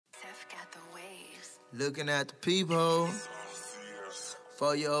Looking at the peephole,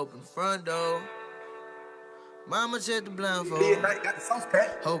 before you open the front door. Mama check the blindfold,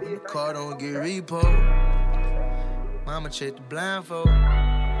 hoping the car don't get repo. Mama check the blindfold,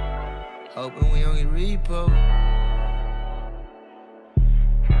 hoping we don't get repo.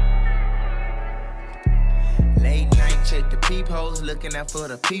 Late night, check the peepholes, looking out for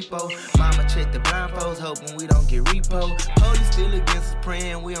the peepo. Mama check the blindfolds, hoping we don't get repo. Police still against us,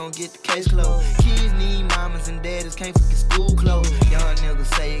 praying we don't get the case closed. Kids need mamas and daddies, can't forget school clothes. Young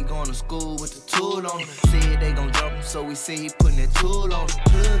niggas say he going to school with the tool on him. Said they gon' jump him, so we see he putting that tool on him.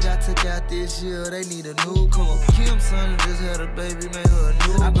 Plug got took out this year, they need a newcomer. Kim's son just had a baby, made her a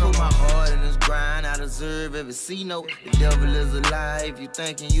new. I put my heart in this grind, I deserve every C note. The devil is alive, you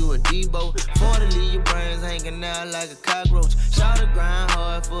thinking you a Debo. 40 leave your brains hanging out like a cockroach. Shout to grind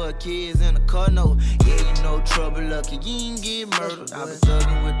hard for her kids in a car note. Yeah, you know trouble lucky, you ain't get murdered. I been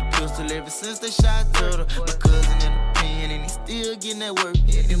thugging with the pistol ever since they shot Turtle. My cousin in the pen and he still getting that work.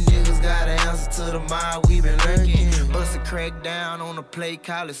 Yeah, them niggas got an answer to the mob, we been lurking. Busted crack down on the play,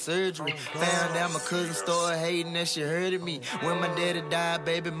 call it surgery. Found out my cousin started hating that shit hurted me. When my daddy died,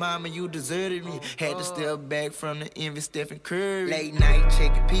 baby mama, you deserted me. Had to step back from the envy, Stephen Curry. Late night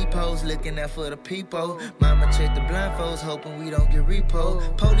checking peepholes, looking out for the peepo. Mama check the blindfolds, hoping we don't get repo.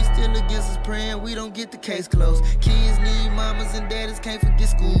 Police still against us, praying we don't get the case closed. Kids need mamas and daddies, can't forget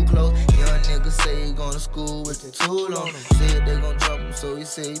school clothes. Young niggas say he going to school with the tool on him. Said they gon' drop him, so he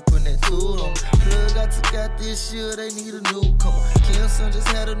said he putting that tool on him. Plug got took out this year, they need a newcomer. Kim's son just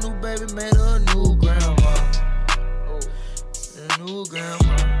had a new baby, made her a new grandma. A new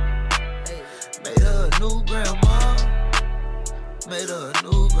grandma. Made her a new grandma. Made her a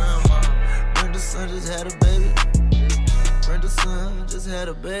new grandma. Brenda's son just had a baby. Brenda's son just had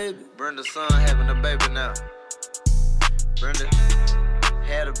a baby. Brenda's son having a baby now. Brenda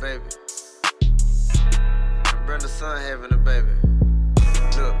had a baby. And Brenda's son having a baby.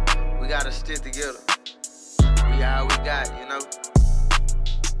 Look, we gotta stick together. We all we got, you know.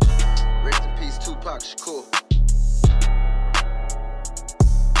 Rest in peace, Tupac Shakur.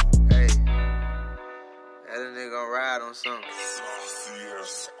 Hey, that nigga gonna ride on something.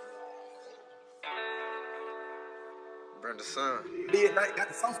 Brenda's son. Midnight got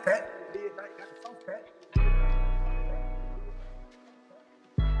the sauce pack.